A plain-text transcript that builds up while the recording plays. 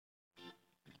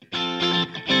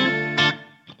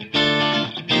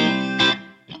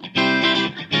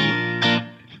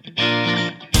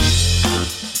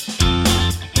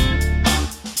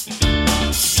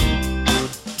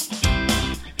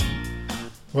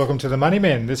Welcome to the Money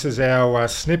Men. This is our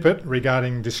snippet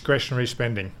regarding discretionary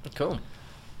spending. Cool.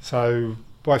 So,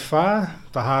 by far,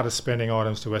 the hardest spending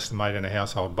items to estimate in a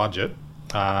household budget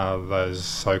are those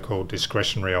so-called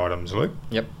discretionary items, Luke.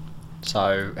 Yep.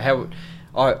 So,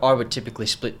 I would typically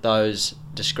split those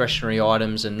discretionary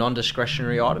items and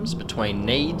non-discretionary items between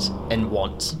needs and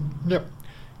wants. Yep.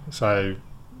 So,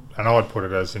 and I'd put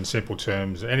it as, in simple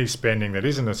terms, any spending that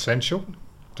isn't essential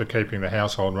to keeping the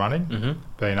household running,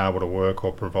 being able to work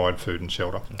or provide food and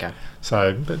shelter. Okay. So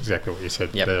exactly what you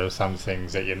said. Yep. There are some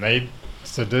things that you need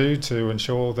to do to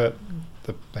ensure that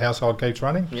the household keeps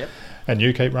running, Yep. and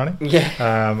you keep running. Yeah.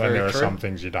 And there are true. some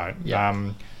things you don't.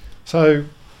 Yep. So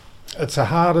it's the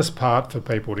hardest part for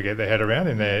people to get their head around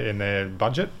in their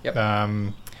budget. Yep.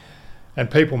 And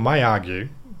people may argue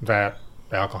that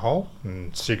alcohol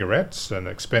and cigarettes and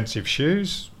expensive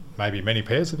shoes, maybe many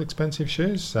pairs of expensive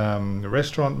shoes,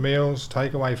 restaurant meals,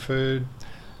 takeaway food,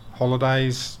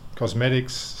 holidays,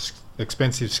 cosmetics,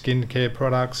 expensive skincare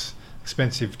products,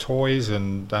 expensive toys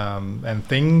and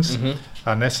things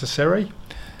are necessary,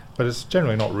 but it's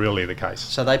generally not really the case.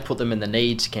 So they put them in the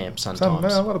needs camp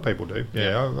sometimes. A lot of people do.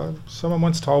 Yeah. Someone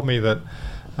once told me that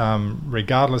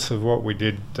regardless of what we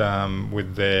did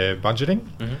with their budgeting,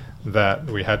 that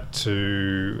we had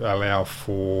to allow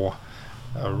for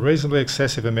a reasonably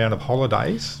excessive amount of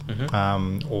holidays,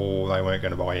 or they weren't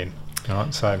going to buy in.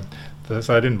 Right? So they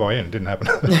didn't buy in. It didn't happen.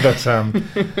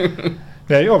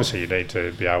 But obviously you need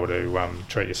to be able to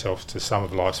treat yourself to some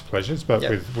of life's pleasures, but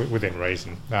within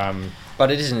reason.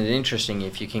 But isn't it interesting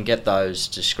if you can get those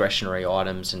discretionary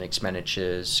items and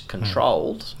expenditures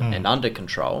controlled and under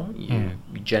control, you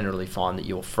generally find that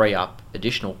you'll free up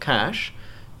additional cash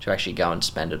to actually go and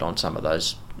spend it on some of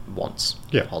those wants,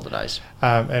 holidays.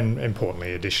 And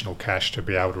importantly, additional cash to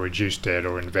be able to reduce debt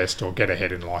or invest or get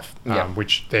ahead in life,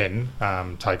 which then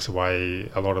takes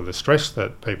away a lot of the stress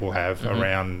that people have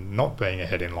around not being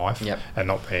ahead in life and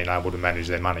not being able to manage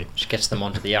their money. Which gets them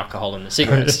onto the alcohol and the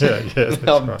cigarettes.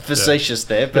 I'm right. Facetious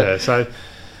there. But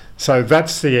so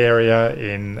that's the area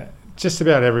in just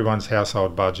about everyone's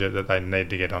household budget that they need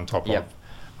to get on top of.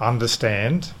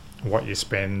 Understand what you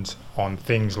spend on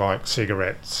things like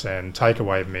cigarettes and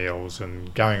takeaway meals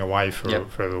and going away for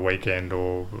the weekend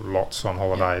or lots on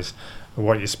holidays,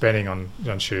 what you're spending on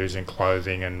shoes and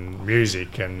clothing and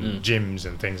music and gyms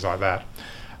and things like that.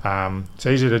 It's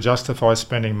easy to justify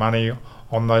spending money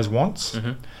on those wants.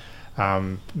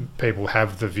 People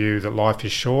have the view that life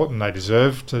is short and they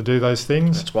deserve to do those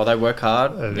things. That's why they work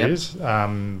hard. It is.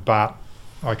 But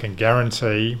I can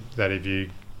guarantee that if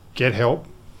you get help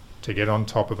to get on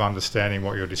top of understanding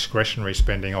what your discretionary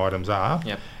spending items are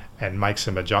and make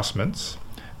some adjustments,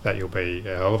 that you'll be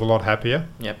a hell of a lot happier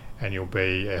and you'll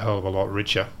be a hell of a lot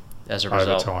richer as a result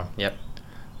over time. Yep.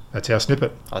 That's our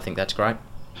snippet. I think that's great.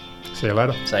 See you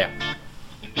later. See ya.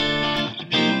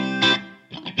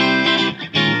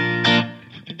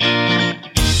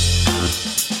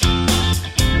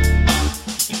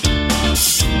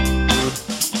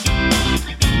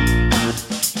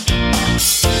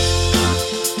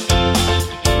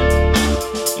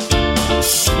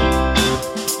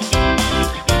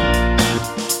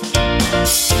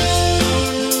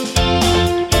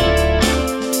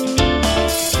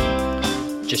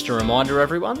 Just a reminder,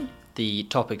 everyone, the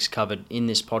topics covered in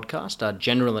this podcast are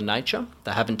general in nature.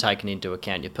 They haven't taken into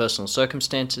account your personal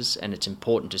circumstances, and it's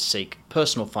important to seek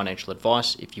personal financial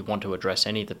advice if you want to address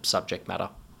any of the subject matter.